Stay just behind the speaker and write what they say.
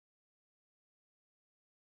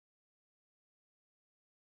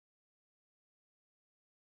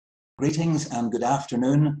Greetings and good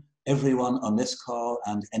afternoon, everyone on this call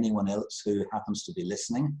and anyone else who happens to be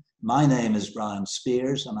listening. My name is Brian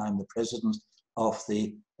Speers and I'm the President of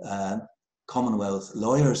the Commonwealth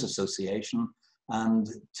Lawyers Association. And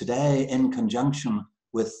today, in conjunction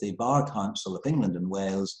with the Bar Council of England and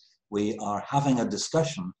Wales, we are having a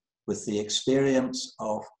discussion with the experience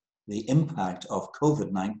of the impact of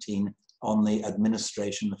COVID-19 on the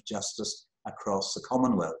administration of justice across the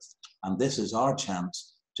Commonwealth. And this is our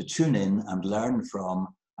chance to tune in and learn from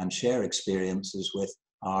and share experiences with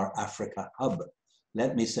our Africa Hub.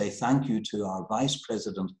 Let me say thank you to our Vice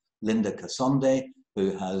President, Linda Kasonde,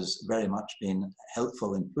 who has very much been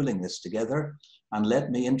helpful in pulling this together. And let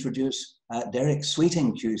me introduce Derek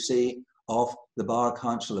Sweeting, QC of the Bar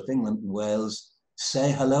Council of England and Wales.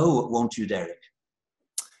 Say hello, won't you, Derek?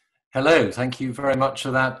 Hello, thank you very much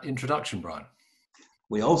for that introduction, Brian.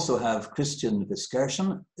 We also have Christian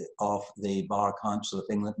Viskersen of the Bar Council of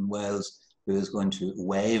England and Wales, who is going to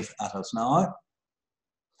wave at us now,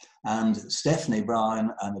 and Stephanie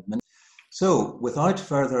Brown. So, without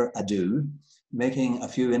further ado, making a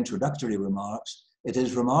few introductory remarks, it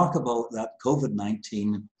is remarkable that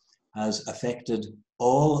COVID-19 has affected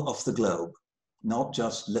all of the globe, not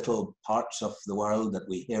just little parts of the world that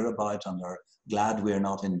we hear about and are glad we're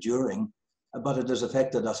not enduring, but it has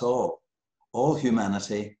affected us all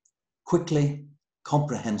humanity, quickly,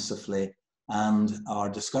 comprehensively, and our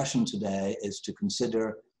discussion today is to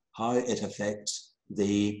consider how it affects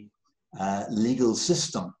the legal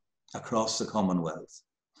system across the Commonwealth.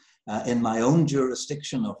 In my own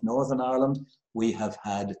jurisdiction of Northern Ireland, we have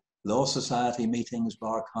had Law Society meetings,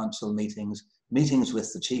 Bar Council meetings, meetings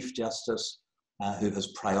with the Chief Justice, who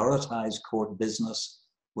has prioritised court business.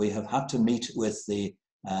 We have had to meet with the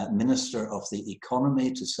Minister of the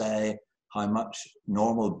Economy to say how much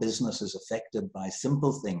normal business is affected by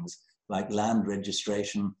simple things like land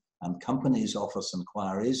registration and companies office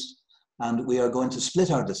inquiries. And we are going to split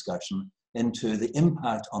our discussion into the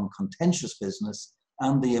impact on contentious business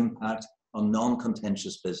and the impact on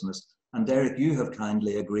non-contentious business. And Derek, you have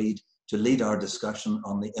kindly agreed to lead our discussion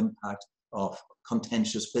on the impact of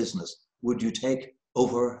contentious business. Would you take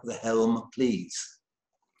over the helm, please?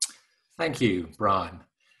 Thank you, Brian.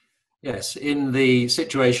 Yes, in the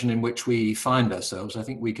situation in which we find ourselves, I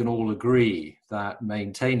think we can all agree that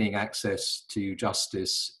maintaining access to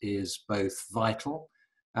justice is both vital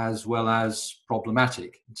as well as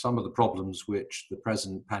problematic. Some of the problems which the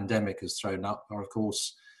present pandemic has thrown up are, of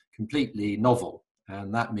course, completely novel.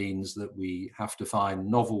 And that means that we have to find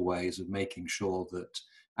novel ways of making sure that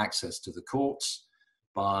access to the courts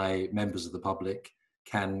by members of the public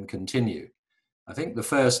can continue. I think the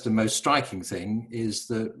first and most striking thing is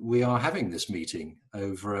that we are having this meeting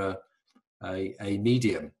over a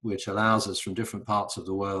medium which allows us from different parts of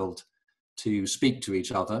the world to speak to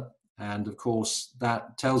each other. And of course,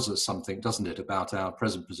 that tells us something, doesn't it, about our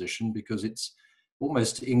present position, because it's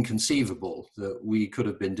almost inconceivable that we could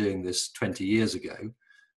have been doing this 20 years ago,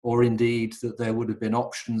 or indeed that there would have been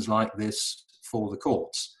options like this for the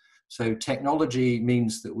courts. So technology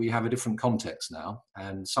means that we have a different context now,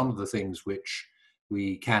 and some of the things which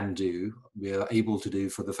we can do, we are able to do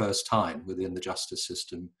for the first time within the justice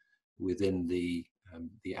system, within the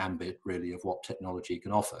ambit really of what technology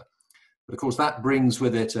can offer. But of course that brings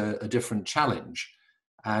with it a different challenge.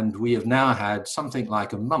 And we have now had something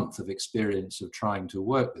like a month of experience of trying to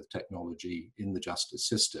work with technology in the justice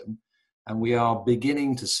system. And we are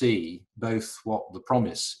beginning to see both what the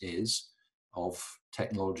promise is of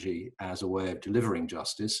technology as a way of delivering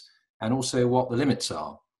justice and also what the limits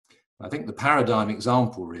are. I think the paradigm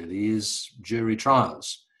example really is jury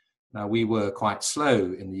trials. Now, we were quite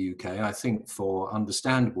slow in the UK, I think for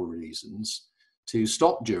understandable reasons, to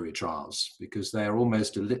stop jury trials because they are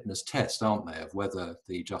almost a litmus test, aren't they, of whether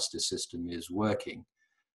the justice system is working.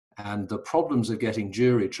 And the problems of getting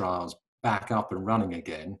jury trials back up and running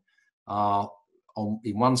again are,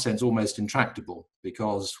 in one sense, almost intractable,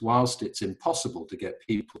 because whilst it's impossible to get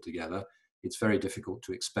people together, it's very difficult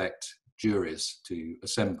to expect juries to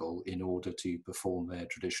assemble in order to perform their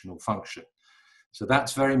traditional function. So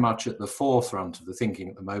that's very much at the forefront of the thinking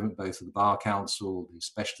at the moment, both of the Bar Council, the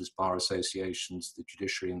specialist bar associations, the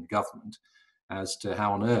judiciary and the government, as to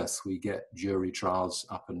how on earth we get jury trials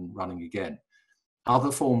up and running again.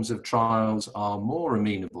 Other forms of trials are more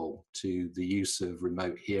amenable to the use of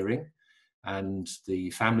remote hearing, and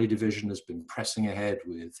the family division has been pressing ahead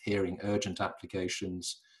with hearing urgent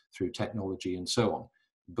applications through technology and so on.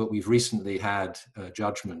 But we've recently had a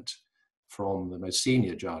judgment from the most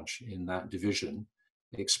senior judge in that division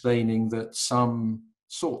explaining that some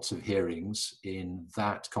sorts of hearings in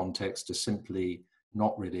that context are simply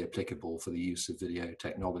not really applicable for the use of video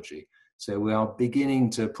technology. So we are beginning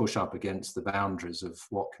to push up against the boundaries of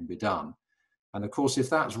what can be done. And of course, if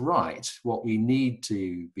that's right, what we need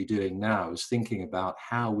to be doing now is thinking about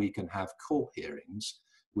how we can have court hearings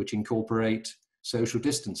which incorporate social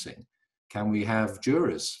distancing. Can we have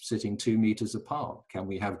jurors sitting 2 meters apart? Can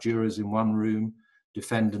we have jurors in one room,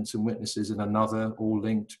 defendants and witnesses in another, all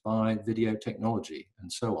linked by video technology, and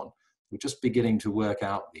so on? We're just beginning to work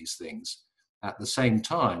out these things. At the same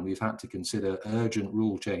time, we've had to consider urgent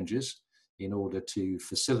rule changes in order to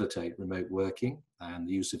facilitate remote working and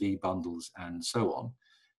the use of e-bundles and so on.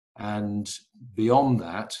 And beyond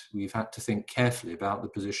that, we've had to think carefully about the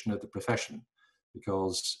position of the profession,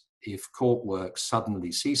 because if court work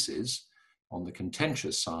suddenly ceases on the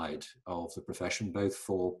contentious side of the profession, both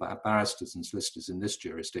for barristers and solicitors in this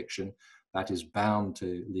jurisdiction, that is bound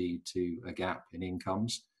to lead to a gap in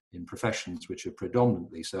incomes in professions which are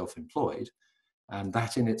predominantly self-employed. And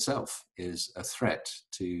that in itself is a threat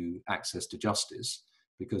to access to justice,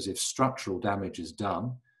 because if structural damage is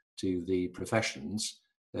done to the professions,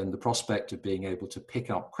 then the prospect of being able to pick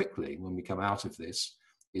up quickly when we come out of this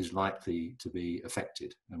is likely to be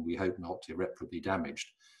affected, and we hope not irreparably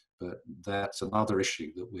damaged. But that's another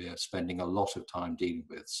issue that we're spending a lot of time dealing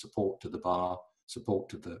with: support to the bar, support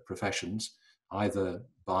to the professions, either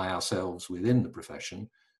by ourselves within the profession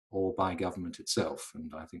or by government itself.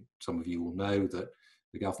 And I think some of you will know that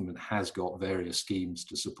the government has got various schemes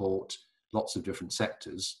to support lots of different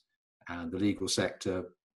sectors, and the legal sector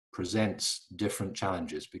presents different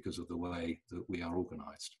challenges because of the way that we are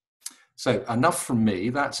organised. So enough from me.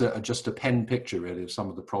 That's just a pen picture really of some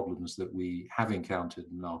of the problems that we have encountered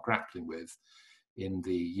and are grappling with in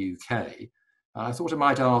the UK. I thought I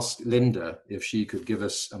might ask Linda if she could give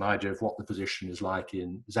us an idea of what the position is like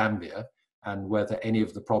in Zambia, and whether any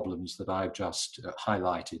of the problems that I've just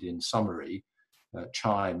highlighted in summary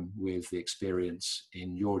chime with the experience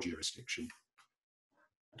in your jurisdiction.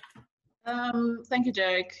 Thank you,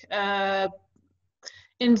 Derek.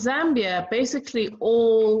 In Zambia, basically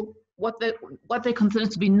all what they consider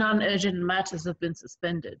to be non-urgent matters have been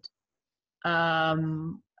suspended.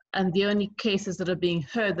 And the only cases that are being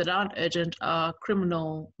heard that aren't urgent are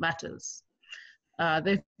criminal matters.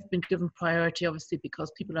 They've been given priority, obviously,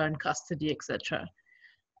 because people are in custody, etc.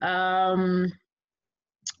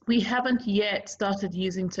 We haven't yet started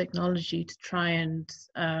using technology to try and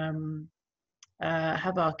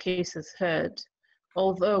have our cases heard,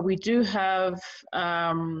 although we do have,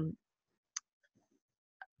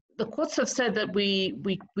 the courts have said that we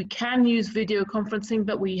can use video conferencing,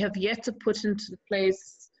 but we have yet to put into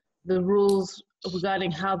place the rules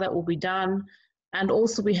regarding how that will be done. And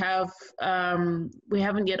also we haven't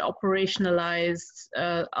yet operationalized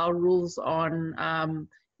our rules on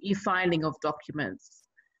e-filing of documents.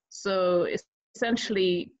 So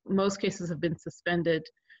essentially, most cases have been suspended.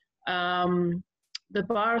 The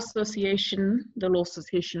Bar Association, the Law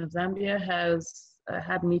Association of Zambia, has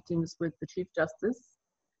had meetings with the Chief Justice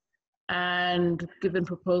and given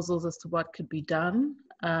proposals as to what could be done.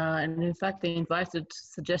 And in fact, they invited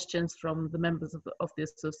suggestions from the members of the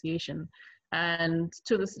association. And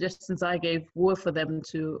two of the suggestions I gave were for them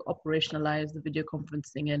to operationalize the video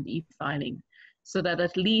conferencing and e-filing, so that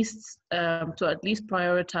at least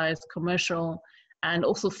prioritize commercial and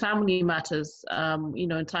also family matters. You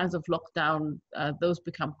know, in times of lockdown, those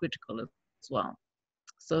become critical as well.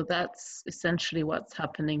 So that's essentially what's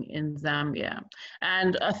happening in Zambia.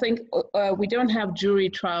 And I think we don't have jury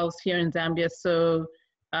trials here in Zambia, so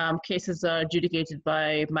cases are adjudicated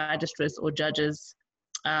by magistrates or judges.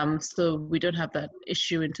 So we don't have that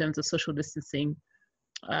issue in terms of social distancing,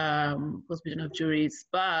 because we don't have juries.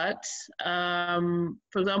 But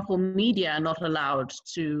for example, media are not allowed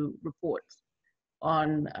to report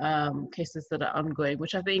on cases that are ongoing,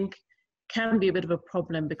 which I think can be a bit of a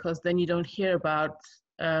problem, because then you don't hear about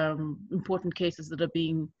important cases that are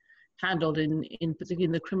being handled particularly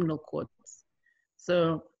in the criminal courts.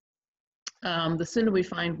 So the sooner we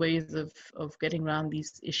find ways of getting around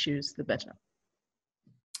these issues, the better.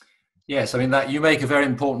 Yes, I mean, that you make a very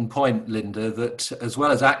important point, Linda, that as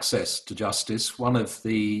well as access to justice, one of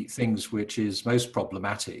the things which is most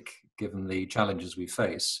problematic, given the challenges we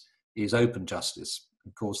face, is open justice.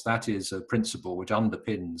 Of course, that is a principle which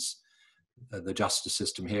underpins the justice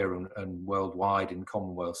system here and worldwide in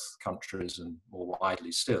Commonwealth countries and more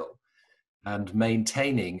widely still. And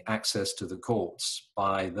maintaining access to the courts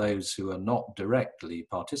by those who are not directly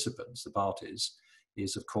participants, the parties,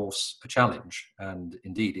 is of course a challenge. And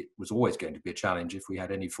indeed, it was always going to be a challenge if we had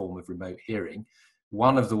any form of remote hearing.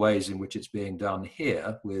 One of the ways in which it's being done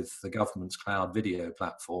here with the government's cloud video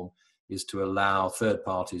platform is to allow third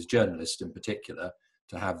parties, journalists in particular,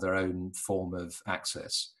 to have their own form of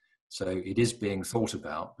access. So it is being thought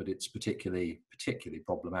about, but it's particularly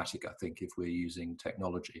problematic, I think, if we're using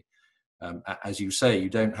technology. As you say, you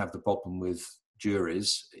don't have the problem with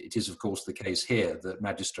juries. It is, of course, the case here that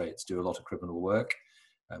magistrates do a lot of criminal work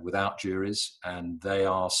without juries, and they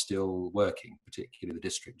are still working, particularly the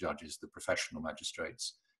district judges, the professional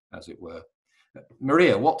magistrates, as it were.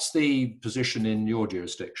 Maria, what's the position in your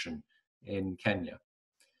jurisdiction in Kenya?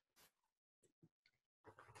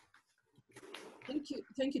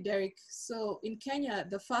 Thank you, Derek. So in Kenya,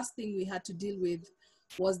 the first thing we had to deal with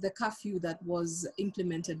was the curfew that was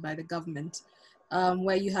implemented by the government,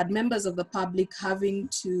 where you had members of the public having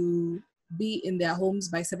to be in their homes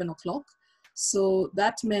by 7 o'clock. So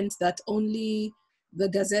that meant that only the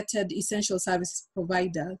gazetted essential service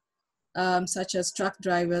provider, such as truck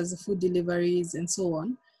drivers, food deliveries, and so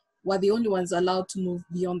on, were the only ones allowed to move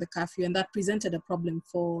beyond the curfew. And that presented a problem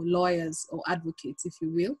for lawyers or advocates, if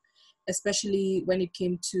you will, especially when it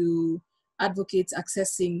came to advocates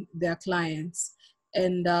accessing their clients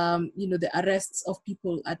and the arrests of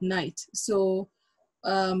people at night. So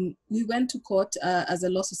we went to court as a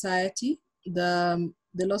law society.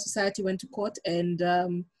 The law society went to court,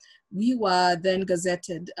 and we were then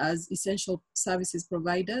gazetted as essential services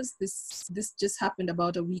providers. This just happened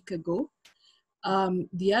about a week ago.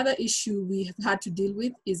 The other issue we have had to deal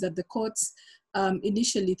with is that the courts,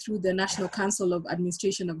 initially through the National Council of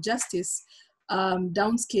Administration of Justice,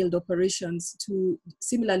 downscaled operations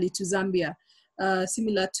similarly to Zambia,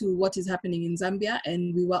 similar to what is happening in Zambia,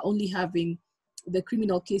 and we were only having the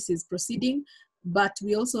criminal cases proceeding, but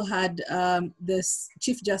we also had the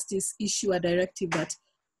Chief Justice issue a directive that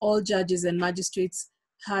all judges and magistrates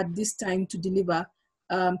had this time to deliver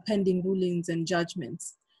pending rulings and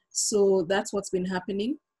judgments. So that's what's been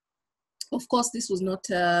happening. Of course, this was not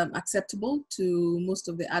acceptable to most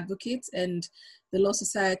of the advocates, and the Law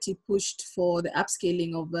Society pushed for the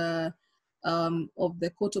upscaling of the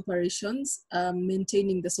court operations,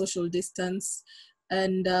 maintaining the social distance.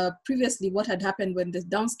 And previously, what had happened when the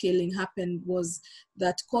downscaling happened was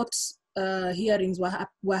that court hearings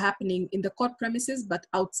were happening in the court premises, but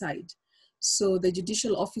outside. So the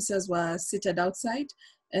judicial officers were seated outside,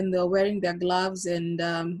 and they're wearing their gloves and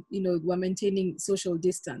were maintaining social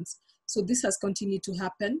distance. So this has continued to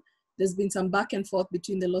happen. There's been some back and forth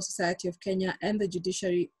between the Law Society of Kenya and the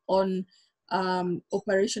judiciary on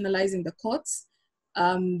operationalizing the courts.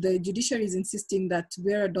 The judiciary is insisting that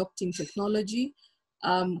we're adopting technology.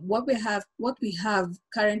 What we have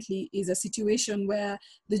currently is a situation where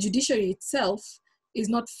the judiciary itself is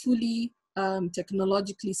not fully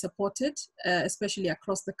technologically supported, especially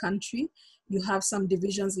across the country. You have some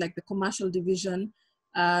divisions like the commercial division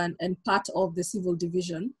and part of the civil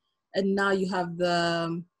division. And now you have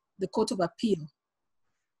the Court of Appeal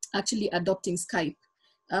actually adopting Skype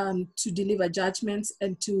to deliver judgments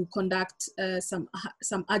and to conduct some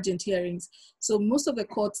urgent hearings. So most of the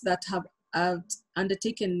courts that have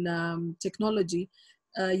undertaken technology,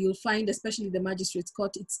 you'll find, especially the Magistrates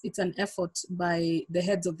Court, it's an effort by the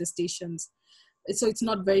heads of the stations. So it's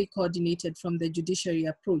not very coordinated from the judiciary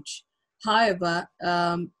approach. However,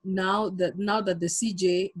 now that the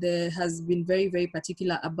CJ has been very, very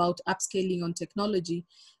particular about upscaling on technology,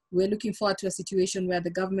 we're looking forward to a situation where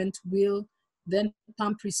the government will then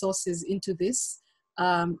pump resources into this.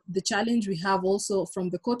 The challenge we have also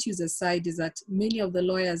from the court users side is that many of the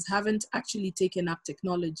lawyers haven't actually taken up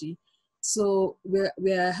technology. So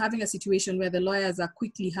we're having a situation where the lawyers are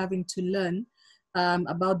quickly having to learn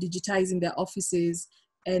about digitizing their offices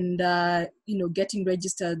and getting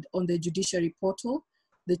registered on the judiciary portal.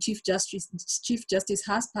 The Chief Justice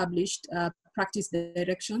has published practice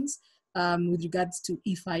directions with regards to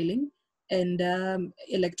e-filing and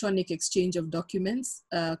electronic exchange of documents,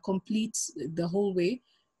 complete the whole way.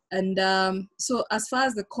 And so as far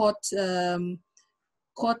as the court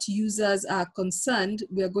users are concerned,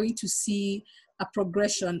 we are going to see a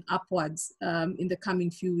progression upwards in the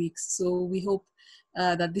coming few weeks. So we hope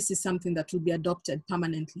that this is something that will be adopted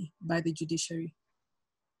permanently by the judiciary.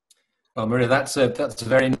 Well, Maria, that's a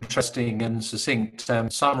very interesting and succinct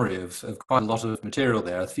summary of quite a lot of material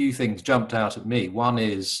there. A few things jumped out at me. One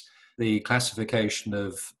is the classification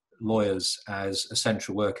of lawyers as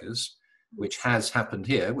essential workers, which has happened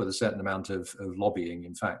here with a certain amount of lobbying,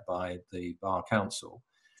 in fact, by the Bar Council.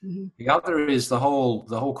 Mm-hmm. The other is the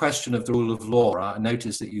whole question of the rule of law. I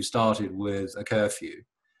noticed that you started with a curfew.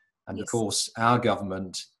 And yes. Of course, our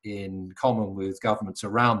government, in common with governments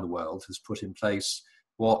around the world, has put in place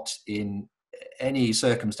what in any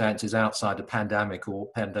circumstances outside a pandemic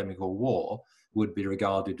or war would be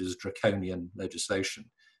regarded as draconian legislation.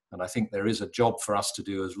 And I think there is a job for us to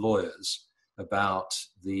do as lawyers about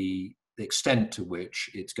the extent to which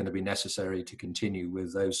it's going to be necessary to continue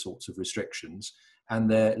with those sorts of restrictions and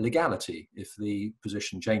their legality if the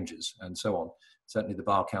position changes and so on. Certainly the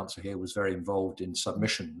Bar Council here was very involved in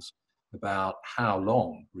submissions about how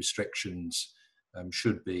long restrictions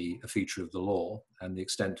should be a feature of the law and the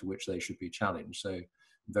extent to which they should be challenged. So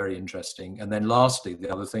very interesting. And then lastly,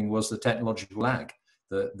 the other thing was the technological lag,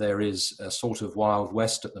 that there is a sort of Wild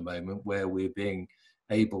West at the moment where we're being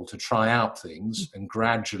able to try out things and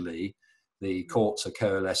gradually the courts are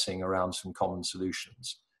coalescing around some common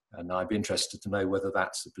solutions. And I'd be interested to know whether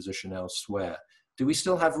that's the position elsewhere. Do we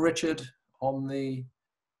still have Richard on the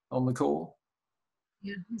call?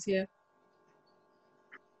 Yeah, he's here.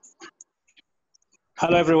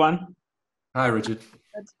 Hello, everyone. Hi, Richard.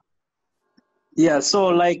 Yeah, so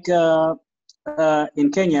like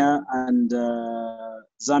in Kenya and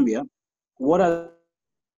Zambia, what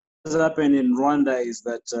has happened in Rwanda is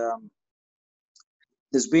that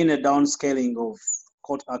there's been a downscaling of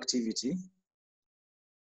court activity.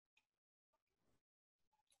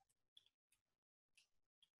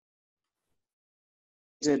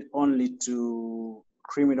 Only to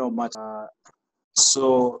criminal matter.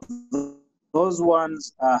 So those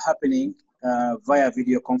ones are happening via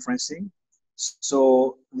video conferencing.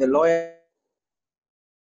 So the lawyers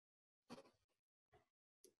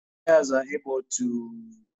are able to,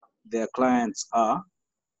 their clients are,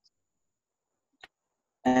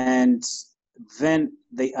 and then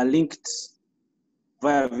they are linked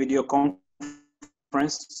via video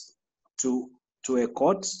conference to a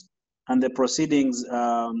court, and the proceedings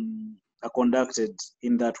are conducted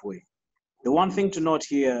in that way. The one thing to note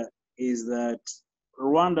here is that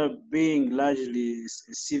Rwanda being largely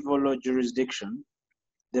a civil law jurisdiction,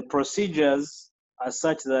 the procedures are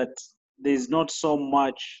such that there's not so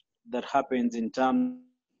much that happens in terms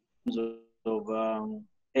of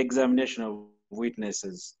examination of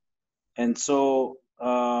witnesses. And so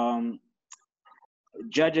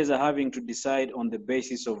judges are having to decide on the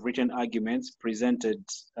basis of written arguments presented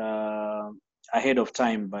ahead of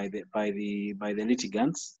time by the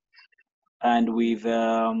litigants, and with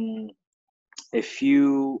a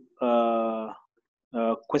few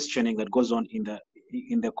questioning that goes on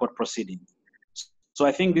in the court proceeding. So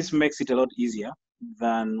I think this makes it a lot easier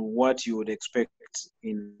than what you would expect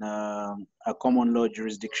in a common law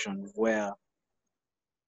jurisdiction where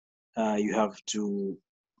you have to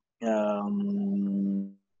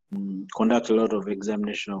conduct a lot of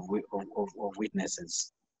examination of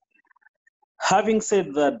witnesses. Having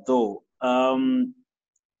said that, though,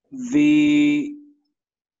 the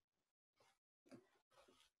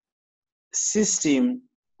system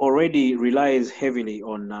already relies heavily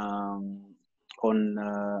on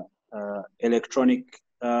electronic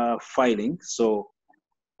filing. So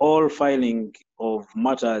all filing of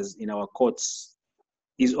matters in our courts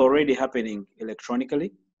is already happening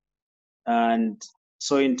electronically. And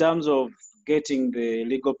so in terms of getting the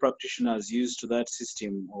legal practitioners used to that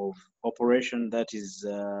system of operation, that is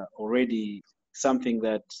already something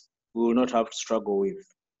that we will not have to struggle with.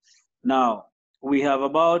 Now, we have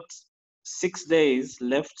about 6 days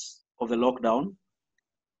left of the lockdown.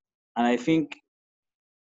 And I think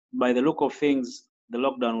by the look of things, the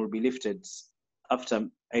lockdown will be lifted after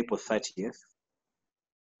April 30th.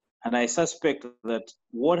 And I suspect that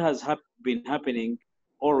what has been happening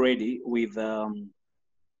already with the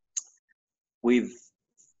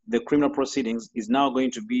criminal proceedings is now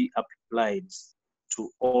going to be applied to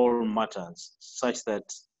all matters, such that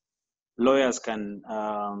lawyers can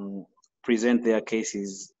present their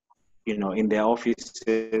cases, in their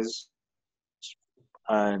offices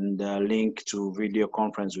and link to video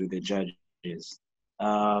conference with the judges.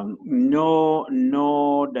 No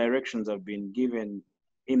directions have been given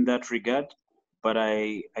in that regard, but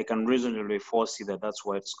I can reasonably foresee that that's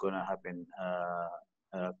what's going to happen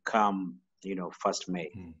come 1st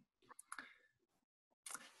May.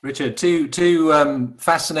 Richard, two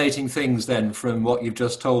fascinating things then from what you've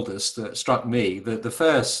just told us that struck me. The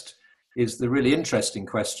first is the really interesting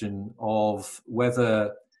question of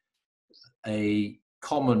whether a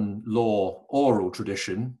common law oral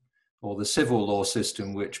tradition or the civil law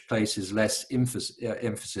system, which places less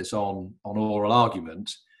emphasis on oral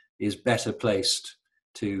argument, is better placed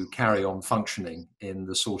to carry on functioning in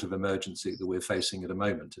the sort of emergency that we're facing at the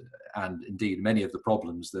moment. And indeed, many of the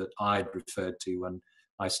problems that I'd referred to when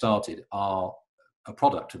I started are a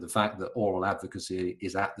product of the fact that oral advocacy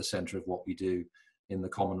is at the center of what we do in the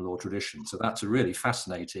common law tradition. So that's a really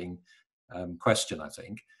fascinating question, I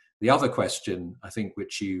think. The other question, I think,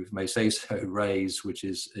 which you may say so raise, which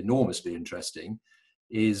is enormously interesting,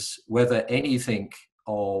 is whether anything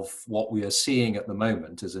of what we are seeing at the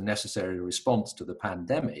moment as a necessary response to the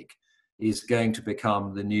pandemic is going to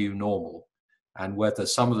become the new normal, and whether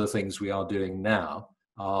some of the things we are doing now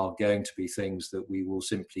are going to be things that we will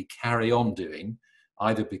simply carry on doing,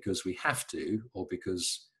 either because we have to or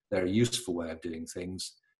because they're a useful way of doing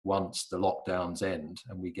things once the lockdowns end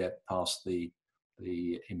and we get past the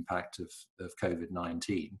impact of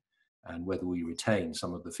COVID-19, and whether we retain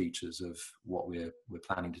some of the features of what we're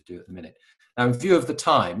planning to do at the minute. Now, in view of the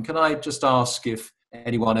time, can I just ask if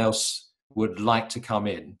anyone else would like to come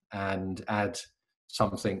in and add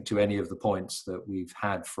something to any of the points that we've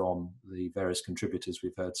had from the various contributors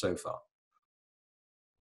we've heard so far?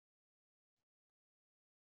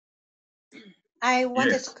 I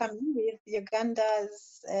wanted to come in with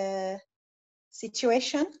Uganda's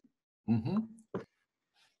situation. Mm-hmm.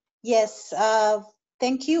 Yes,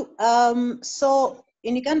 thank you. So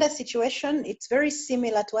in Uganda's situation, it's very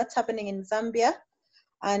similar to what's happening in Zambia.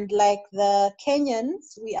 And like the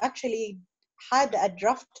Kenyans, we actually had a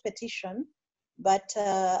draft petition, but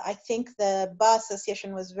I think the Bar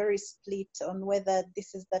Association was very split on whether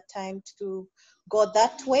this is the time to go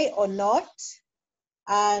that way or not.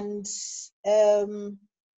 And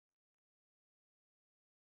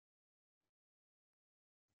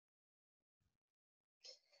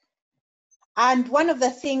one of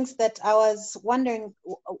the things that I was wondering,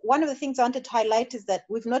 one of the things I wanted to highlight is that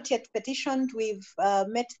we've not yet petitioned. We've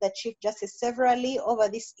met the Chief Justice severally over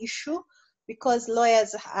this issue because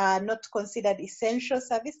lawyers are not considered essential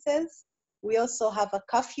services. We also have a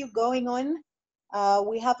curfew going on.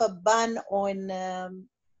 We have a ban on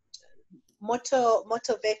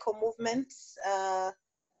motor vehicle movements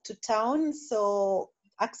to town. So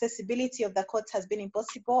accessibility of the courts has been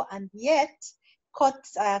impossible, and yet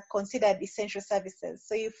courts are considered essential services.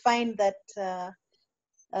 So you find that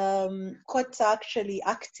courts are actually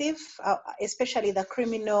active, especially the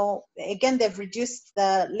criminal. Again, they've reduced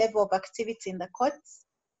the level of activity in the courts.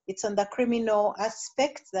 It's on the criminal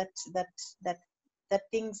aspect that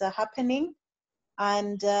things are happening.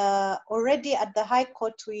 And already at the High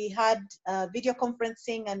Court, we had video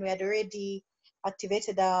conferencing, and we had already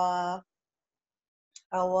activated our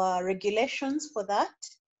regulations for that.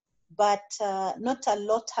 But not a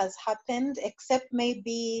lot has happened, except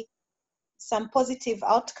maybe some positive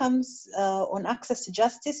outcomes on access to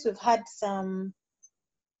justice. We've had some.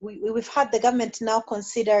 We've had the government now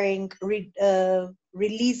considering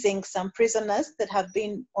releasing some prisoners that have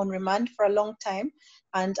been on remand for a long time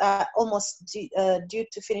and are almost due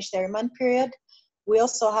to finish their remand period. We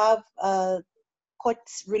also have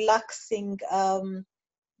courts relaxing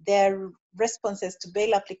their responses to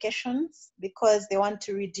bail applications because they want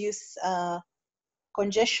to reduce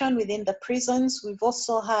congestion within the prisons. We've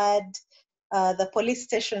also had the police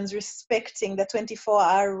stations respecting the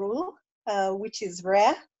 24-hour rule, which is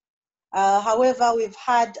rare. However, we've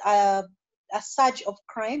had a surge of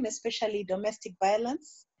crime, especially domestic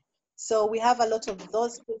violence. So we have a lot of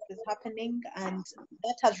those cases happening, and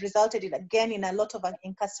that has resulted in, again, in a lot of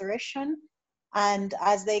incarceration. And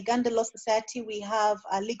as the Uganda Law Society, we have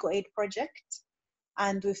a legal aid project,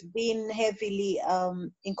 and we've been heavily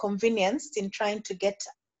inconvenienced in trying to get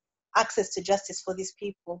access to justice for these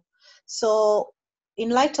people. So in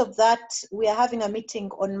light of that, we are having a meeting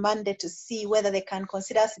on Monday to see whether they can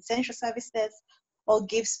consider us essential services or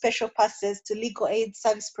give special passes to legal aid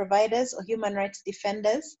service providers or human rights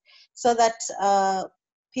defenders, so that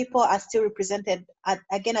people are still represented,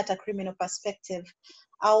 again, at a criminal perspective.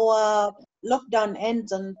 Our lockdown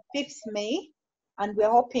ends on 5th May, and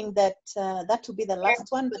we're hoping that that will be the last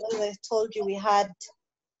one. But as I told you, we had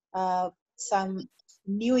some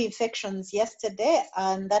new infections yesterday,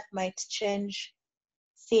 and that might change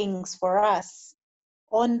things for us.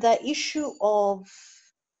 On the issue of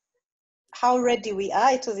how ready we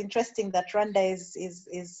are, it was interesting that Rwanda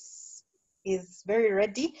is very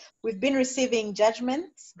ready. We've been receiving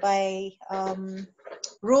judgments by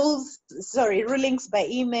rulings by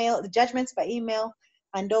email, judgments by email,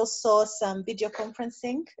 and also some video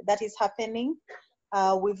conferencing that is happening.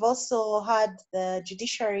 We've also had the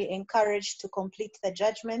judiciary encouraged to complete the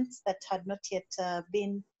judgments that had not yet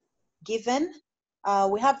been given.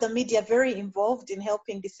 We have the media very involved in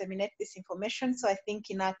helping disseminate this information. So I think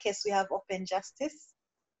in our case, we have open justice.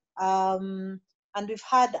 And we've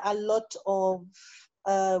had a lot of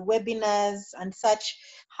webinars and such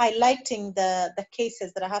highlighting the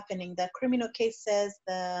cases that are happening, the criminal cases,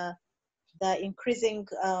 the increasing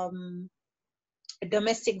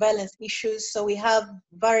domestic violence issues. So we have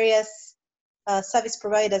various service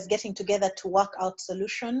providers getting together to work out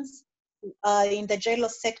solutions. in the jail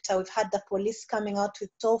sector, we've had the police coming out with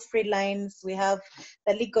toll-free lines. We have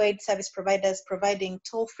the legal aid service providers providing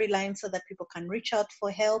toll-free lines so that people can reach out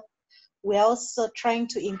for help. We're also trying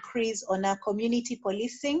to increase on our community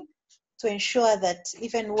policing to ensure that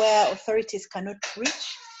even where authorities cannot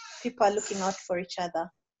reach, people are looking out for each other.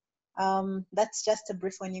 That's just a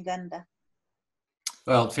brief on Uganda.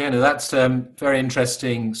 Well, Fiona, that's a very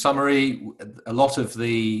interesting summary. A lot of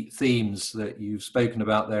the themes that you've spoken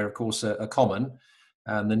about there, of course, are common,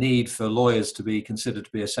 and the need for lawyers to be considered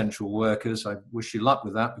to be essential workers. I wish you luck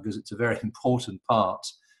with that, because it's a very important part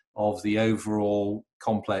of the overall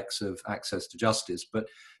complex of access to justice. But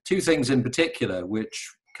two things in particular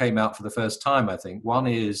which came out for the first time, I think. One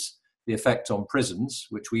is the effect on prisons,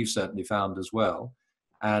 which we've certainly found as well,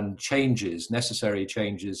 and changes, necessary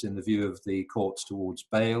changes in the view of the courts towards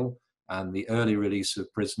bail and the early release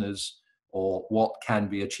of prisoners, or what can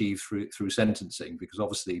be achieved through sentencing, because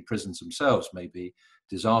obviously prisons themselves may be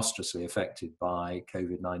disastrously affected by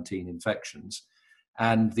COVID-19 infections.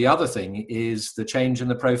 And the other thing is the change in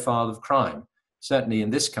the profile of crime. Certainly in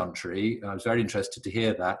this country, I was very interested to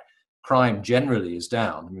hear that crime generally is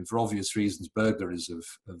down. I mean, for obvious reasons, burglaries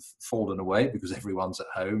have fallen away because everyone's at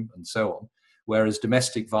home and so on, whereas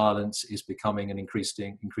domestic violence is becoming an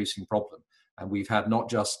increasing problem. And we've had not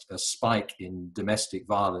just a spike in domestic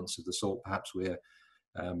violence of the sort perhaps we're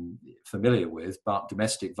familiar with, but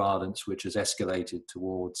domestic violence which has escalated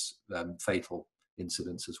towards fatal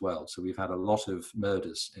incidents as well. So we've had a lot of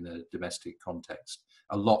murders in a domestic context.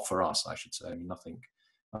 A lot for us, I should say. I mean, nothing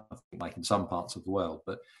like in some parts of the world.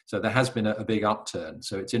 But so there has been a big upturn.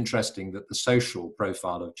 So it's interesting that the social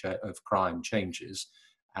profile of crime changes,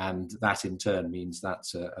 and that in turn means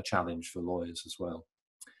that's a challenge for lawyers as well.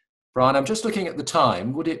 Brian, I'm just looking at the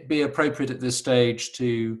time. Would it be appropriate at this stage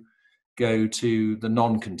to go to the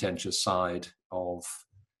non-contentious side of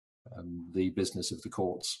the business of the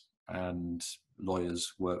courts and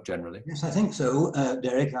lawyers' work generally? Yes, I think so.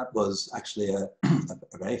 Derek, that was actually a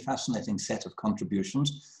very fascinating set of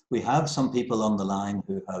contributions. We have some people on the line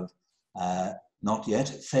who have not yet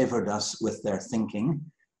favoured us with their thinking.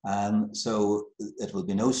 So it will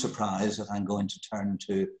be no surprise that I'm going to turn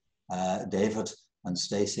to David and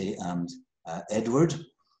Stacey and Edward.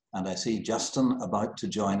 And I see Justin about to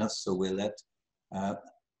join us, so we'll let...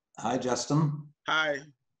 hi, Justin. Hi,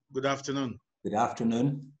 good afternoon. Good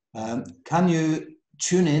afternoon. Can you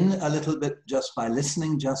tune in a little bit just by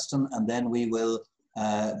listening, Justin, and then we will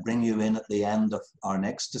bring you in at the end of our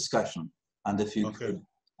next discussion. And if you could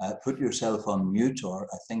put yourself on mute, or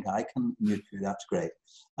I think I can mute you, that's great.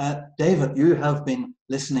 David, you have been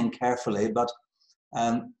listening carefully, but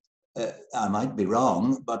I might be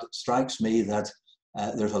wrong, but it strikes me that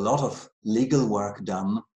there's a lot of legal work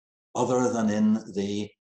done other than in the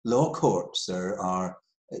law courts. There are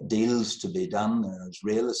deals to be done, there's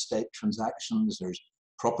real estate transactions, there's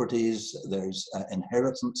properties, there's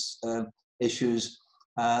inheritance issues.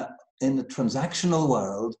 In the transactional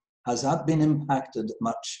world, has that been impacted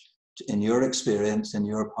much in your experience in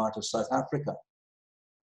your part of South Africa?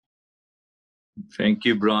 Thank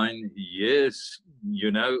you, Brian. Yes,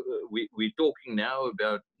 you know, we're talking now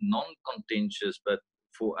about non-contentious, but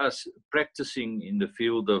for us, practicing in the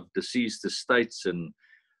field of deceased estates and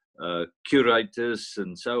curators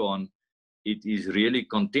and so on, it is really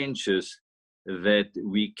contentious that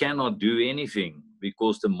we cannot do anything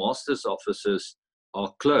because the master's offices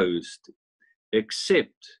are closed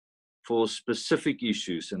except for specific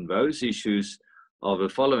issues, and those issues are the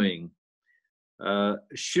following.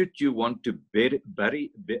 Should you want to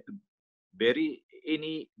bury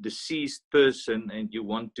any deceased person and you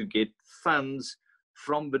want to get funds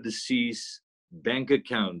from the deceased bank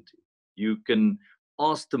account, you can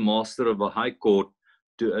ask the Master of the High Court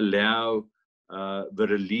to allow the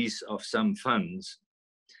release of some funds.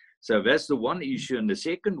 So that's the one issue. And the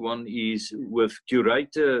second one is with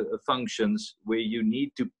curator functions where you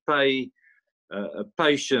need to pay a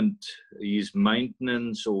patient his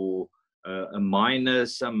maintenance or a minor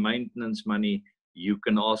some maintenance money, you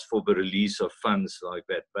can ask for the release of funds like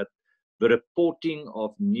that. But the reporting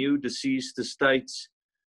of new deceased estates,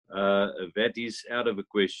 that is out of the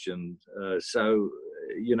question. So,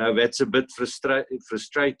 you know, that's a bit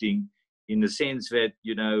frustrating in the sense that,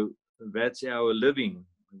 you know, that's our living.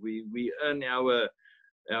 We earn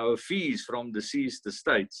our fees from deceased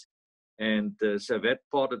estates. And so that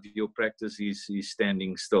part of your practice is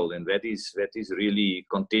standing still. And that is really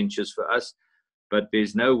contentious for us. But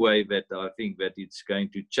there's no way that I think that it's going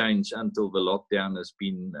to change until the lockdown has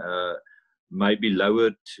been maybe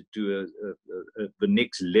lowered to the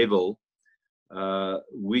next level,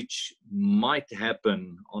 which might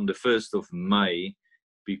happen on the 1st of May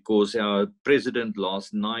because our president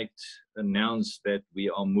last night announced that we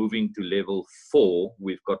are moving to level 4.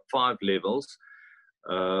 We've got 5 levels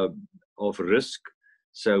of risk.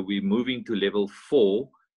 So we're moving to level 4.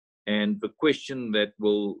 And the question that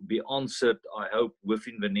will be answered, I hope,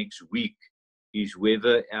 within the next week is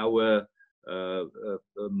whether our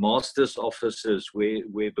master's offices,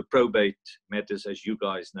 where the probate matters, as you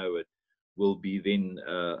guys know it, will be then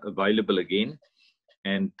available again.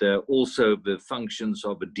 And also the functions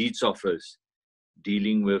of a deeds office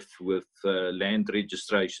dealing with land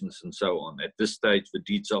registrations and so on. At this stage, the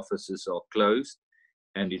deeds offices are closed,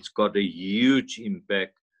 and it's got a huge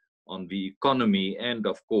impact on the economy and,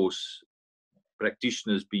 of course,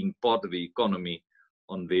 practitioners being part of the economy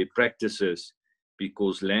on their practices,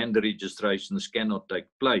 because land registrations cannot take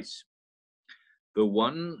place. The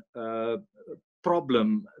one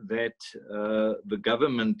problem that the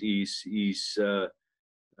government is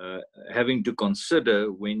having to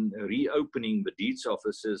consider when reopening the deeds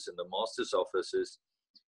offices and the master's offices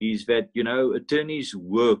is that, you know, attorneys'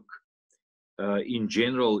 work in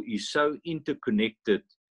general is so interconnected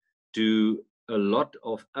to a lot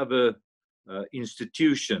of other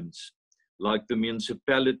institutions, like the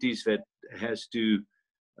municipalities that has to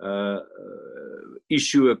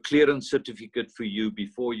issue a clearance certificate for you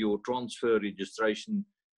before your transfer registration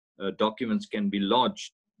documents can be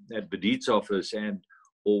lodged at the deeds office, and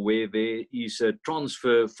or where there is a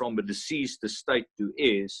transfer from a deceased estate to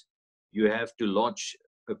heirs, you have to lodge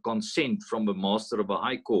a consent from the master of a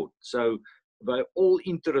high court. So they're all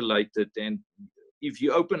interrelated, and if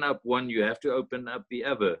you open up one, you have to open up the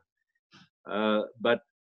other. But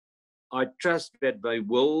I trust that they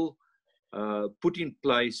will put in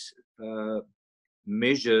place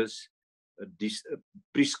measures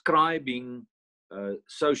prescribing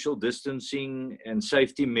social distancing and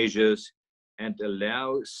safety measures, and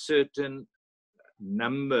allow certain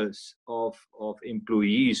numbers of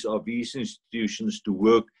employees of these institutions to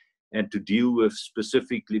work and to deal with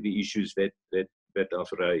specifically the issues that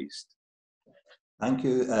I've raised. Thank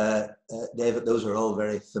you, David. Those are all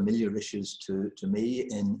very familiar issues to me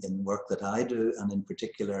in work that I do, and in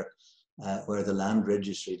particular where the land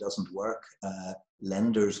registry doesn't work.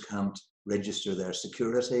 Lenders can't register their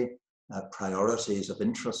security, priorities of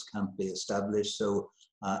interest can't be established. So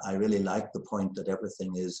I really like the point that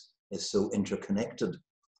everything is so interconnected.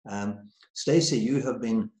 Stacey, you have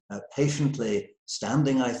been patiently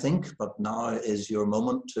standing, I think, but now is your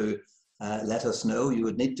moment to let us know. You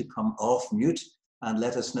would need to come off mute and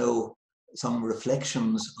let us know some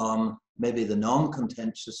reflections on maybe the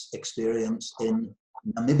non-contentious experience in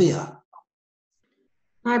Namibia.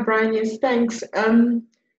 Hi, Brian. Yes, thanks. Our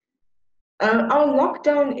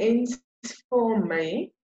lockdown ends for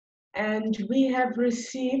May, and we have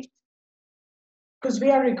received, because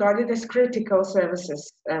we are regarded as critical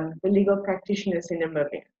services, the legal practitioners in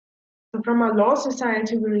Namibia. So from our law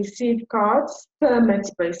society, we receive cards,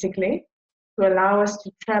 permits basically, to allow us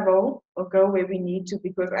to travel or go where we need to,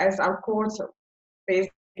 because as our courts, there's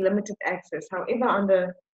limited access. However, on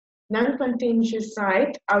the non-contentious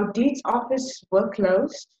side, our deeds office were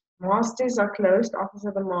closed, masters are closed, office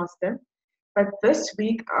of the master, but this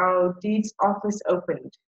week our deeds office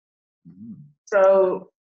opened.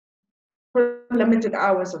 So for limited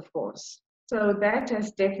hours, of course. So that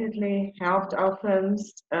has definitely helped our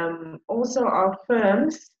firms. Also our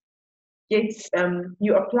firms,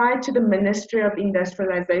 you apply to the Ministry of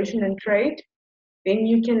Industrialization and Trade, then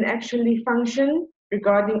you can actually function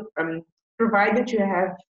regarding, provided you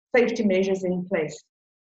have safety measures in place.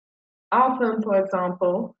 Our firm, for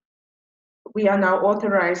example, we are now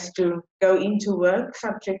authorized to go into work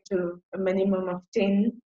subject to a minimum of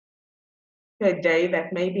 10 per day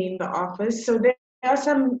that may be in the office. So there are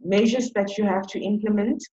some measures that you have to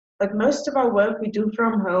implement, but most of our work we do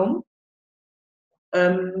from home.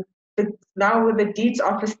 Now with the deeds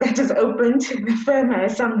office that is opened, the firm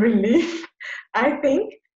has some relief, I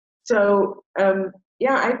think. So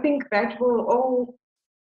yeah, I think that will all,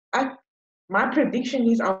 my prediction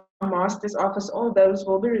is our master's office, all those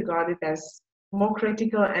will be regarded as more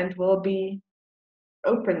critical and will be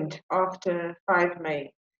opened after 5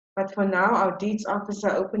 May. But for now, our deeds office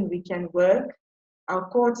are open, we can work. Our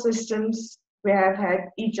court systems, we have had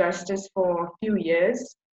e-justice for a few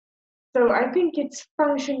years. So I think it's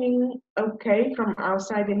functioning okay from our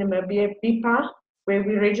side in Namibia. BIPA, where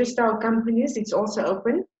we register our companies, it's also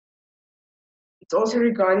open. It's also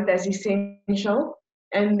regarded as essential.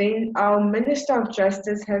 And then our Minister of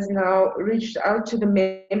Justice has now reached out to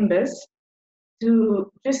the members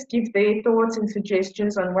to just give their thoughts and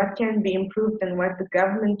suggestions on what can be improved and what the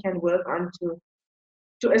government can work on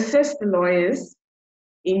to assist the lawyers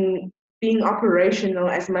in being operational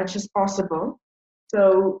as much as possible.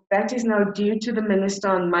 So that is now due to the minister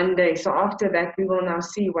on Monday. So after that, we will now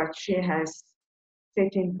see what she has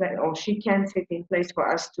set in place, or she can set in place for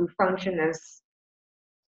us to function as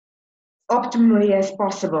optimally as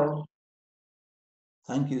possible.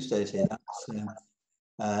 Thank you, Stacey.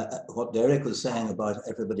 That's what Derek was saying about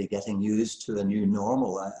everybody getting used to a new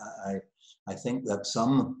normal. I think that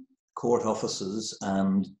some court offices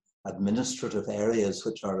and administrative areas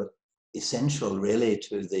which are essential really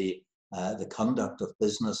to the conduct of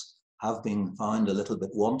business have been found a little bit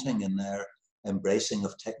wanting in their embracing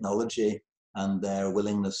of technology and their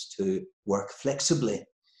willingness to work flexibly.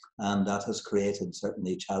 And that has created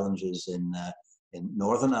certainly challenges in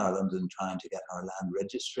Northern Ireland in trying to get our land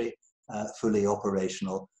registry fully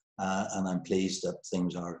operational. And I'm pleased that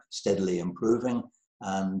things are steadily improving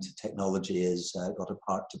and technology has got a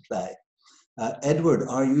part to play. Edward,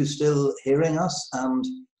 are you still hearing us? And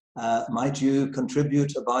might you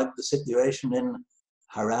contribute about the situation in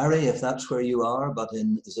Harare, if that's where you are, but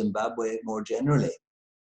in Zimbabwe more generally?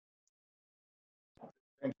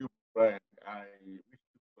 Thank you, Brian. I wish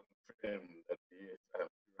to confirm that yes, I'm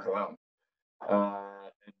still around.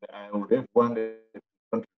 And I would have wanted to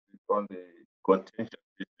contribute on the contentious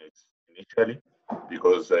business initially,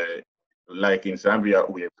 because like in Zambia,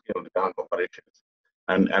 we have scaled down operations.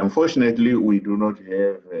 And unfortunately, we do not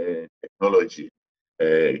have technology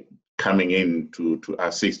coming in to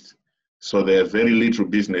assist. So there's very little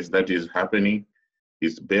business that is happening.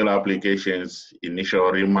 It's bail applications,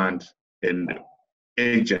 initial remand, and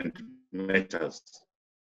agent matters.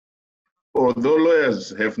 Although lawyers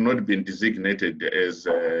have not been designated as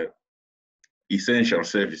essential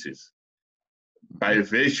services, by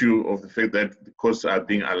virtue of the fact that the courts are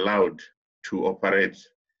being allowed to operate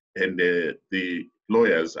and the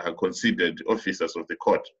lawyers are considered officers of the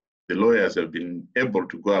court, the lawyers have been able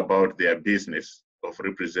to go about their business of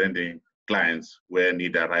representing clients where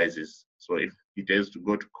need arises. So if it has to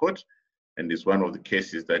go to court, and it's one of the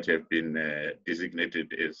cases that have been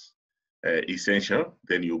designated as essential,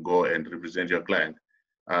 then you go and represent your client.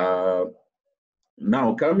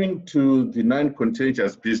 Now, coming to the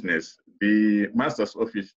non-contentious business, the master's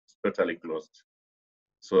office is totally closed.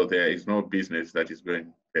 So there is no business that is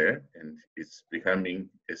going there, and it's becoming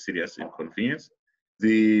a serious inconvenience.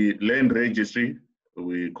 The land registry,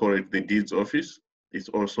 we call it the deeds office, is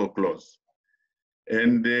also closed.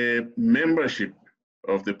 And the membership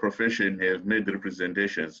of the profession have made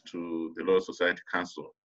representations to the Law Society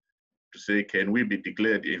Council to say, can we be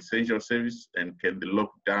declared essential service and can the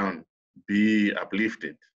lockdown be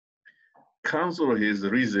uplifted? Council has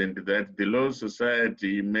reasoned that the Law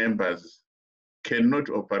Society members cannot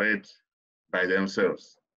operate by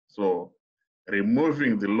themselves. So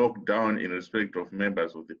removing the lockdown in respect of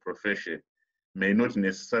members of the profession may not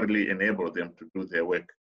necessarily enable them to do their work.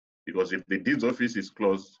 Because if the deeds office is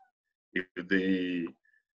closed, if the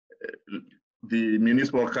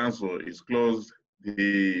municipal council is closed,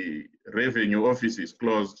 the revenue office is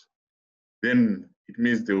closed, then it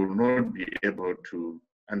means they will not be able to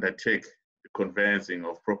undertake the conveyancing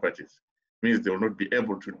of properties. It means they will not be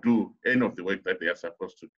able to do any of the work that they are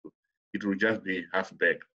supposed to do. It will just be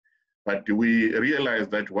half-baked. But we realize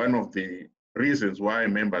that one of the reasons why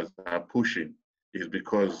members are pushing is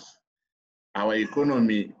because our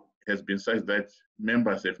economy has been such that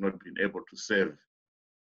members have not been able to save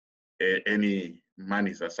any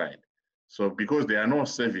monies aside. So because there are no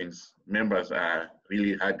savings, members are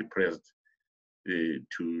really hard pressed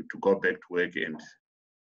to go back to work and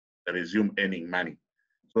resume earning money.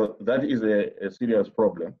 So that is a serious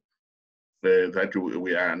problem that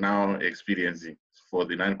we are now experiencing for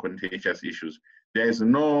the non-contentious issues. There is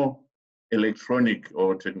no electronic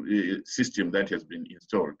or system that has been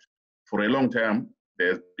installed. For a long time,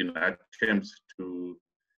 there has been attempts to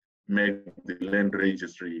make the land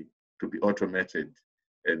registry to be automated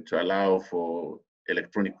and to allow for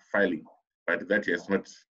electronic filing, but that has not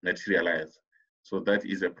materialized. So that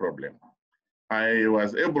is a problem. I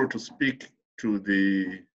was able to speak to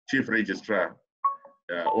the chief registrar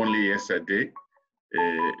only yesterday,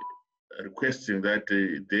 requesting that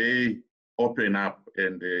they open up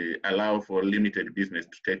and allow for limited business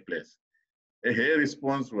to take place. Her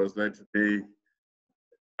response was that they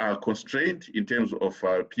are constrained in terms of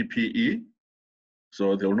PPE,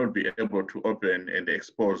 so they will not be able to open and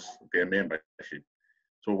expose their membership.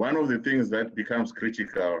 So one of the things that becomes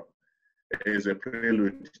critical as a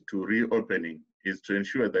prelude to reopening is to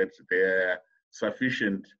ensure that there are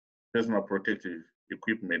sufficient personal protective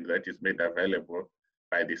equipment that is made available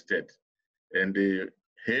by the state. And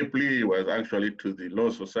her plea was actually to the Law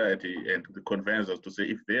Society and to the conveyancers to say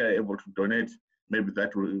if they are able to donate maybe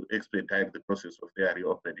that will expedite the process of their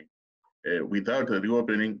reopening. Without a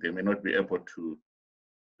reopening, they may not be able to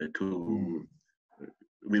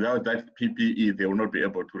without that PPE, they will not be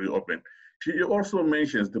able to reopen. She also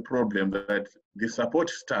mentions the problem that the support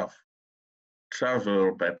staff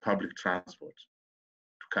travel by public transport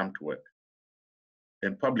to come to work.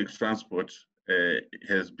 And public transport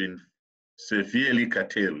has been severely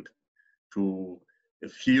curtailed to a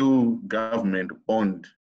few government-owned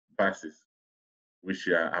buses which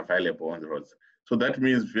are available on the roads. So that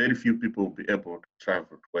means very few people will be able to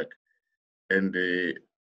travel to work. And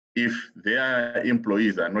if their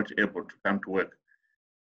employees are not able to come to work,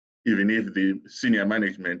 even if the senior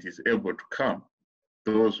management is able to come,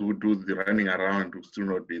 those who do the running around will still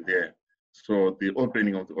not be there. So the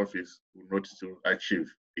opening of the office will not still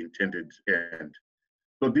achieve the intended end.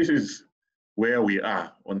 So this is where we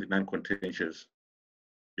are on the non-contentious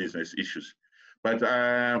business issues. But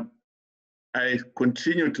I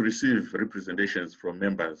continue to receive representations from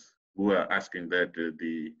members who are asking that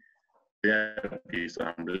there be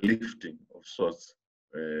some lifting of sorts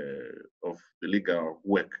of the legal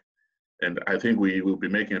work. And I think we will be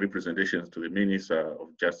making representations to the Minister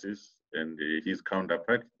of Justice and his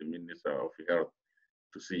counterpart, the Minister of Health,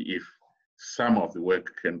 to see if some of the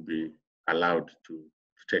work can be allowed to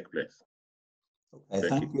take place. Okay,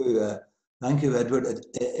 thank you, Edward.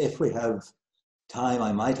 If we have time,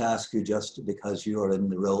 I might ask you, just because you are in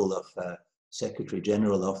the role of Secretary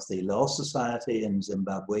General of the Law Society in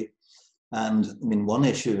Zimbabwe. And I mean, one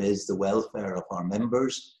issue is the welfare of our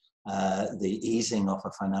members, the easing of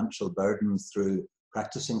a financial burden through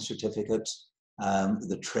practicing certificates,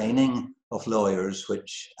 the training of lawyers,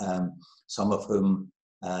 which some of whom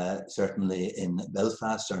certainly in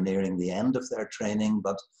Belfast are nearing the end of their training,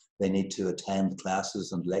 but they need to attend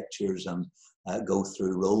classes and lectures and go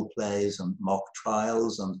through role plays and mock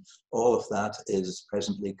trials, and all of that is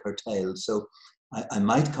presently curtailed. So I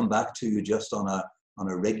might come back to you just on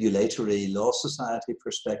a regulatory law society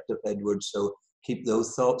perspective, Edward, so keep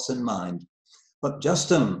those thoughts in mind. But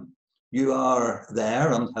Justin, you are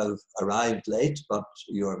there and have arrived late, but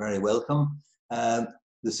you are very welcome.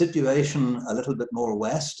 The situation a little bit more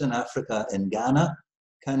west in Africa, in Ghana,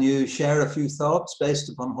 can you share a few thoughts based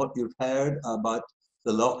upon what you've heard about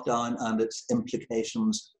the lockdown and its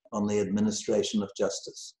implications on the administration of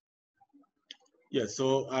justice? Yes,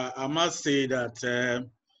 so I must say that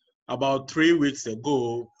about 3 weeks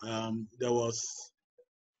ago, there was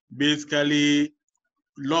basically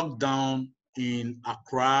lockdown in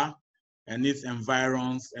Accra and its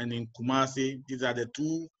environs, and in Kumasi. These are the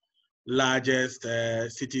two largest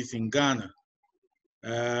cities in Ghana.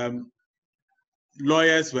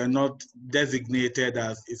 Lawyers were not designated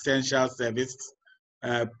as essential service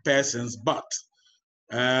persons, but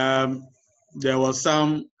there was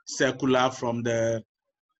some circular from the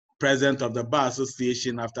president of the Bar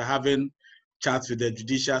Association, after having chats with the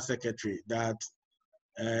Judicial Secretary, that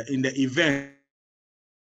in the event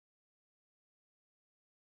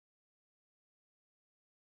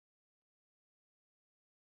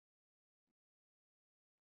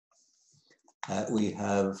we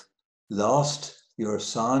have lost your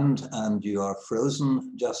sound and you are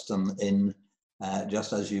frozen, Justin, in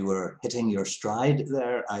just as you were hitting your stride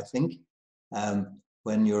there, I think.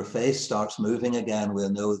 When your face starts moving again, we'll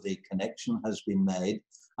know the connection has been made.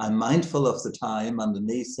 I'm mindful of the time, and in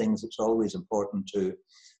these things, it's always important to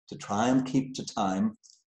try and keep to time.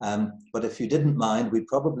 But if you didn't mind, we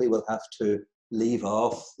probably will have to leave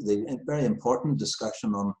off the very important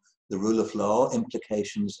discussion on the rule of law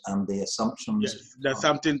implications and the assumptions. Yes, that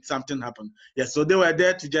something happened. Yes, so they were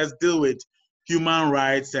there to just deal with human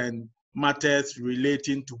rights and matters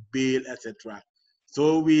relating to bail, etc.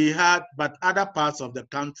 So we had, but other parts of the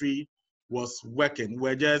country was working.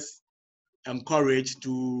 We're just encouraged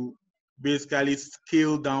to basically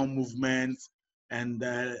scale down movements and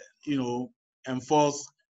enforce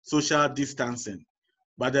social distancing.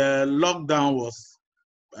 But the lockdown was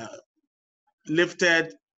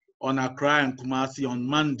lifted on Accra and Kumasi on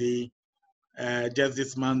Monday, just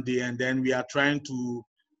this Monday, and then we are trying to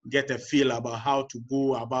get a feel about how to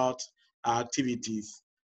go about our activities.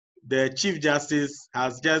 The Chief Justice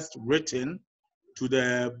has just written to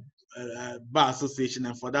the Bar Association,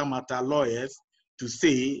 and for that matter, lawyers, to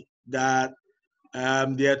say that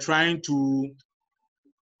they are trying to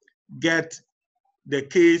get the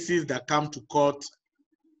cases that come to court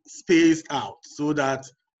spaced out, so that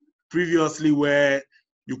previously where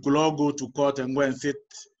you could all go to court and go and sit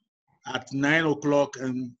at 9 o'clock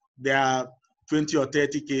and there are 20 or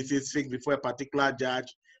 30 cases fixed before a particular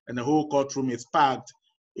judge and the whole courtroom is packed,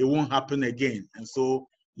 it won't happen again. And so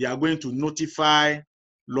they are going to notify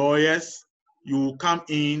lawyers You come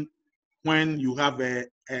in when you have a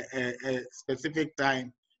specific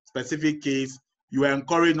time, specific case. You are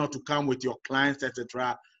encouraged not to come with your clients,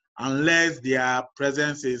 etc., unless their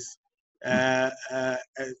presence is,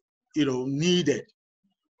 needed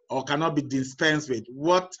or cannot be dispensed with.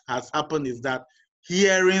 What has happened is that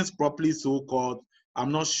hearings, properly so-called,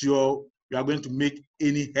 I'm not sure we are going to make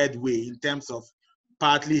any headway in terms of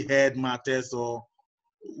partly heard matters or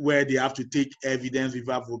where they have to take evidence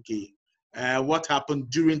without okay. What happened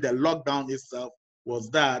during the lockdown itself was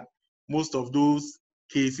that most of those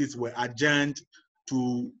cases were adjourned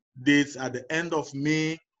to dates at the end of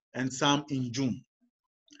May and some in June.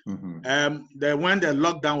 When the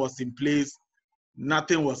lockdown was in place,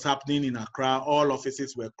 nothing was happening in Accra. All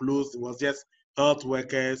offices were closed. It was just health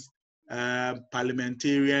workers,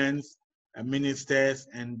 parliamentarians, ministers,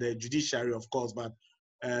 and the judiciary, of course. But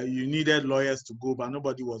you needed lawyers to go, but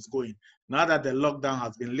nobody was going. Now that the lockdown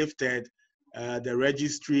has been lifted, the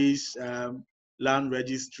registries, land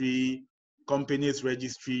registry, companies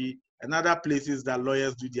registry, and other places that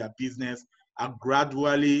lawyers do their business are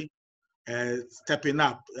gradually stepping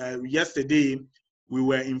up. Yesterday, we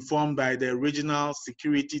were informed by the regional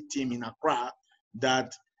security team in Accra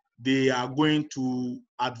that they are going to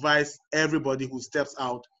advise everybody who steps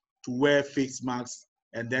out to wear face masks,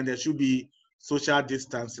 and then there should be social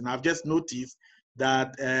distancing. I've just noticed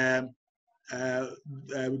that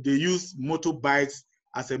they use motorbikes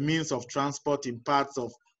as a means of transport in parts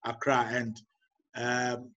of Accra, and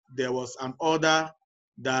there was an order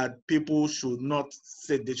that people should not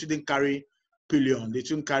sit, they shouldn't carry pillion, they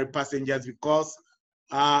shouldn't carry passengers because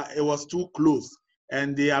it was too close,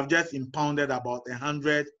 and they have just impounded about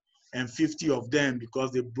 150 of them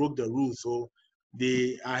because they broke the rules. So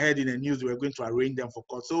they are heard in the news, we're going to arraign them for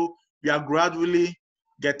court. So we are gradually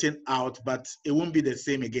getting out, but it won't be the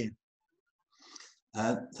same again.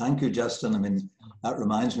 Thank you, Justin. I mean, that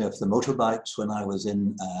reminds me of the motorbikes when I was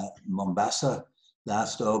in Mombasa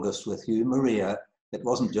last August with you, Maria. It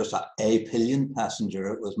wasn't just a pillion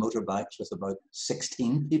passenger, it was motorbikes with about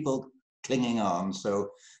 16 people clinging on.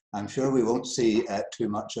 So I'm sure we won't see too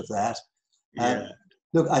much of that.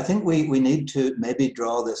 Look, I think we need to maybe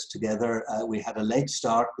draw this together. We had a late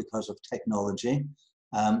start because of technology.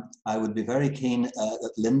 I would be very keen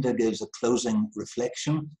that Linda gives a closing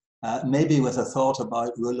reflection, maybe with a thought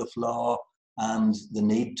about rule of law and the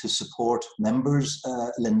need to support members,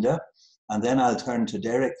 Linda. And then I'll turn to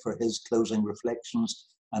Derek for his closing reflections.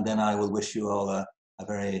 And then I will wish you all a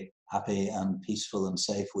very happy and peaceful and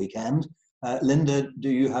safe weekend. Linda, do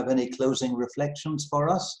you have any closing reflections for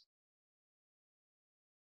us?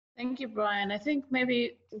 Thank you, Brian. I think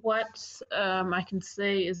maybe what I can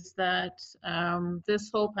say is that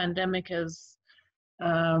this whole pandemic has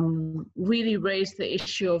really raised the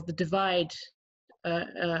issue of the divide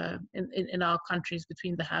in our countries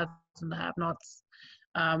between the haves and the have-nots.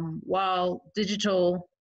 While digital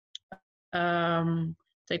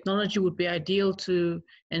technology would be ideal to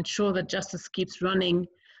ensure that justice keeps running,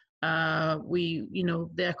 there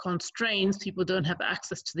are constraints. People don't have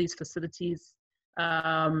access to these facilities.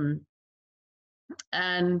 And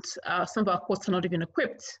some of our courts are not even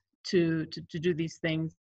equipped to do these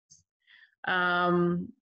things. Our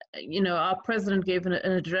president gave an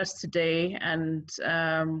address today, and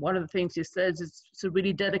one of the things he says is it's a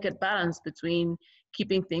really delicate balance between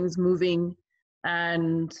keeping things moving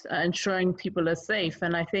and ensuring people are safe.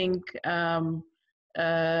 And I think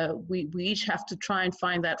we each have to try and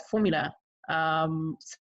find that formula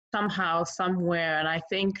somehow, somewhere. And I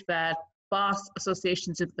think that bar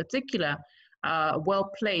associations in particular are well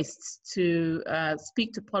placed to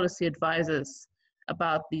speak to policy advisors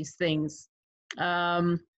about these things.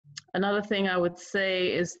 Another thing I would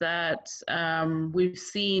say is that we've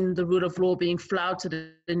seen the rule of law being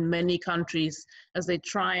flouted in many countries as they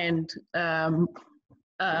try and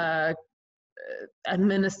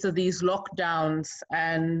administer these lockdowns.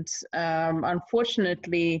 And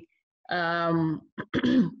unfortunately,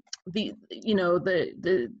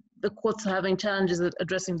 the courts are having challenges at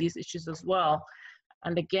addressing these issues as well.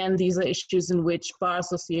 And again, these are issues in which bar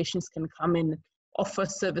associations can come in, offer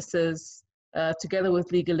services together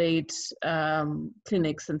with legal aid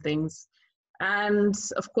clinics and things. And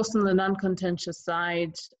of course, on the non-contentious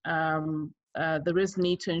side, there is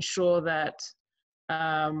need to ensure that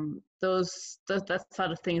that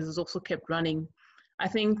side of things is also kept running. I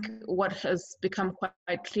think what has become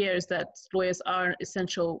quite clear is that lawyers are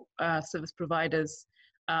essential service providers.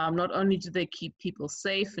 Not only do they keep people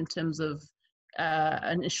safe in terms of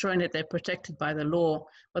ensuring that they're protected by the law,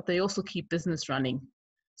 but they also keep business running.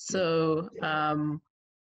 So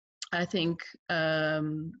I think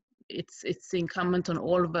it's incumbent on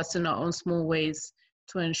all of us in our own small ways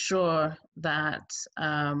to ensure that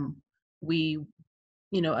we,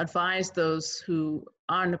 advise those who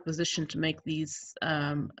are in a position to make these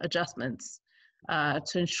adjustments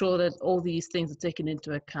to ensure that all these things are taken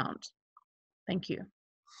into account. Thank you.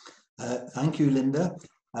 Thank you, Linda.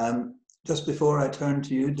 Just before I turn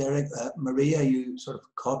to you, Derek, Maria, you sort of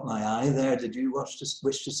caught my eye there. Did you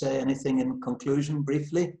wish to say anything in conclusion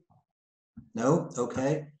briefly? No?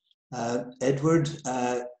 Okay. Edward,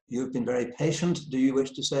 you've been very patient. Do you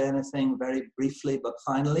wish to say anything very briefly but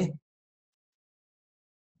finally?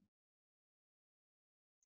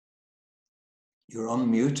 You're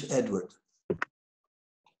on mute, Edward.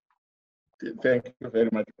 Thank you very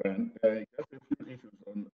much, Brian. Just a few issues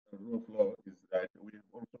on the rule of law is that we have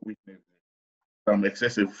also witnessed some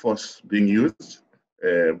excessive force being used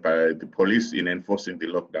by the police in enforcing the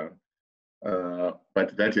lockdown.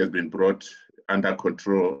 But that has been brought under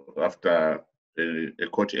control after a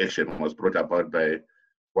court action was brought about by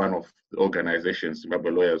one of the organizations,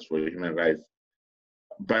 Zimbabwe Lawyers for Human Rights.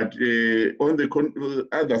 But on the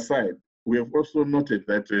other side, we have also noted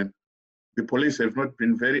that the police have not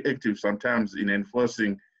been very active sometimes in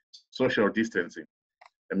enforcing social distancing.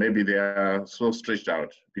 And maybe they are so stretched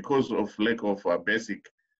out because of lack of basic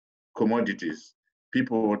commodities.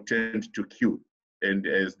 People tend to queue, and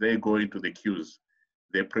as they go into the queues,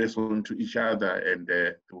 they press on to each other, and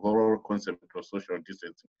the whole concept of social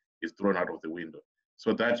distancing is thrown out of the window.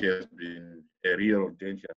 So that has been a real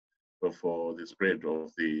danger for the spread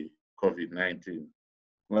of the COVID-19.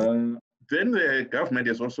 Then the government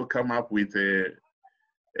has also come up with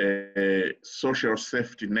a social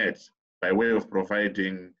safety net by way of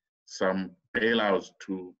providing some bailouts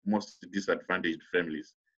to most disadvantaged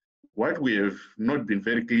families. What we have not been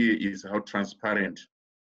very clear is how transparent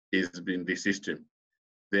has been the system.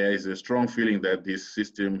 There is a strong feeling that this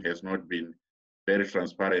system has not been very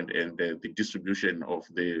transparent, and the distribution of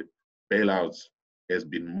the bailouts has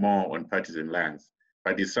been more on partisan lines.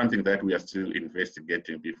 But it's something that we are still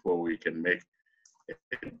investigating before we can make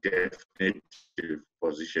a definitive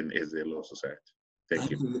position as a law society. Thank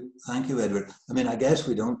you. Thank you, Edward. I mean, I guess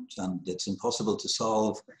we don't, it's impossible to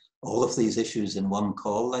solve all of these issues in one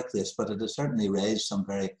call like this, but it has certainly raised some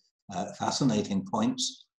very fascinating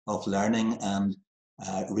points of learning and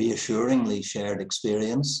reassuringly shared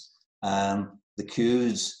experience. The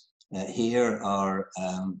queues here are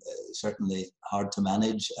certainly hard to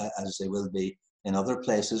manage, as they will be in other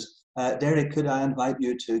places. Derek, could I invite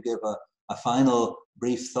you to give a final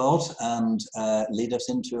brief thought and lead us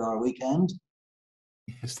into our weekend?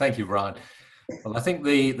 Yes, thank you, Brian. Well, I think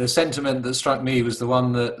the sentiment that struck me was the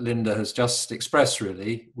one that Linda has just expressed,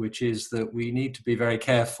 really, which is that we need to be very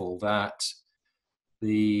careful that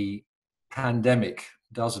the pandemic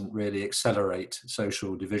doesn't really accelerate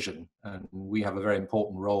social division. And we have a very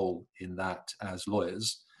important role in that as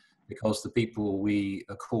lawyers, because the people we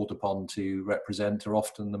are called upon to represent are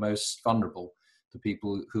often the most vulnerable, the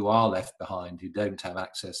people who are left behind, who don't have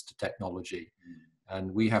access to technology. And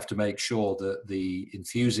we have to make sure that the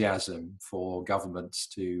enthusiasm for governments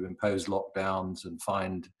to impose lockdowns and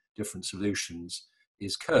find different solutions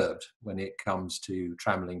is curbed when it comes to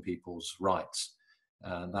trammeling people's rights.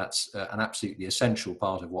 And that's an absolutely essential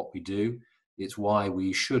part of what we do. It's why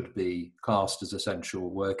we should be classed as essential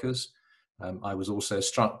workers. I was also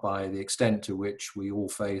struck by the extent to which we all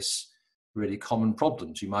face really common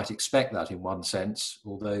problems. You might expect that in one sense,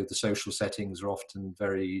 although the social settings are often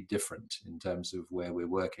very different in terms of where we're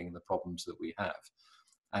working and the problems that we have.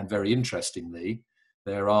 And very interestingly,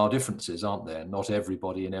 there are differences, aren't there? Not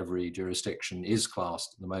everybody in every jurisdiction is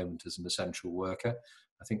classed at the moment as an essential worker.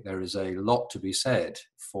 I think there is a lot to be said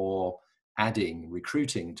for adding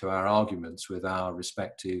recruiting to our arguments with our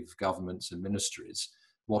respective governments and ministries,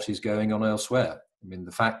 what is going on elsewhere. I mean,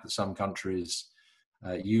 the fact that some countries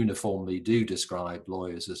uniformly do describe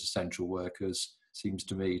lawyers as essential workers seems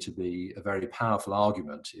to me to be a very powerful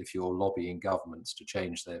argument if you're lobbying governments to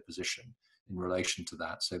change their position in relation to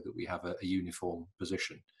that, so that we have a uniform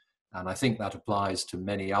position. And I think that applies to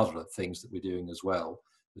many other things that we're doing as well.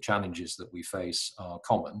 The challenges that we face are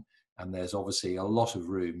common, and there's obviously a lot of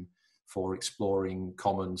room for exploring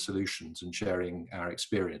common solutions and sharing our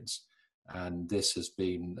experience. And this has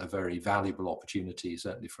been a very valuable opportunity,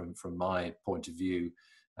 certainly from my point of view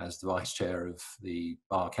as the Vice Chair of the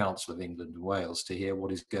Bar Council of England and Wales, to hear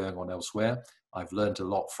what is going on elsewhere. I've learned a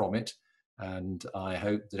lot from it, and I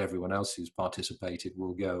hope that everyone else who's participated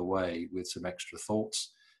will go away with some extra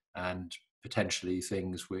thoughts and potentially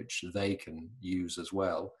things which they can use as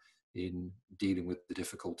well in dealing with the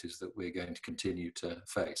difficulties that we're going to continue to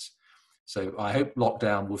face. So I hope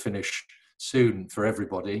lockdown will finish soon for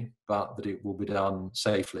everybody, but that it will be done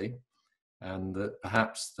safely, and that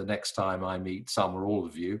perhaps the next time I meet some or all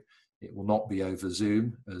of you, it will not be over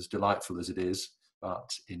Zoom, as delightful as it is,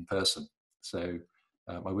 but in person. So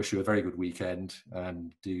I wish you a very good weekend,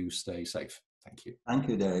 and do stay safe. Thank you. Thank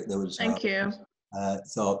you, Derek. Thank you.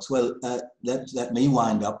 Thoughts. Well, let me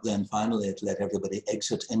wind up then finally to let everybody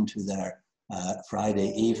exit into their Friday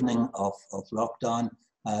evening of lockdown.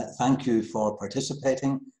 Thank you for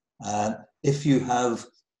participating. If you have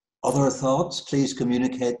other thoughts, please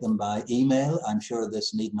communicate them by email. I'm sure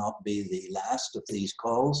this need not be the last of these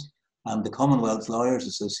calls. And the Commonwealth Lawyers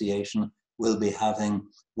Association will be having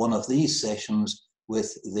one of these sessions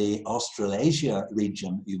with the Australasia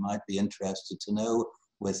region. You might be interested to know,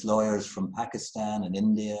 with lawyers from Pakistan and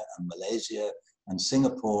India and Malaysia and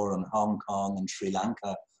Singapore and Hong Kong and Sri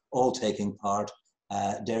Lanka all taking part.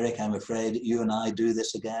 Derek, I'm afraid you and I do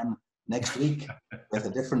this again next week with a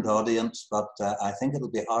different audience, but I think it'll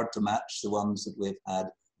be hard to match the ones that we've had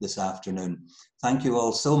this afternoon. Thank you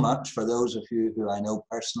all so much. For those of you who I know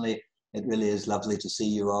personally, it really is lovely to see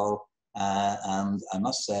you all. And I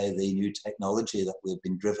must say the new technology that we've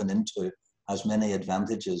been driven into has many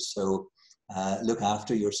advantages. So look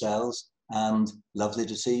after yourselves, and lovely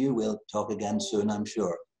to see you. We'll talk again soon, I'm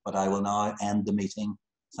sure. But I will now end the meeting.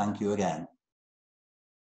 Thank you again.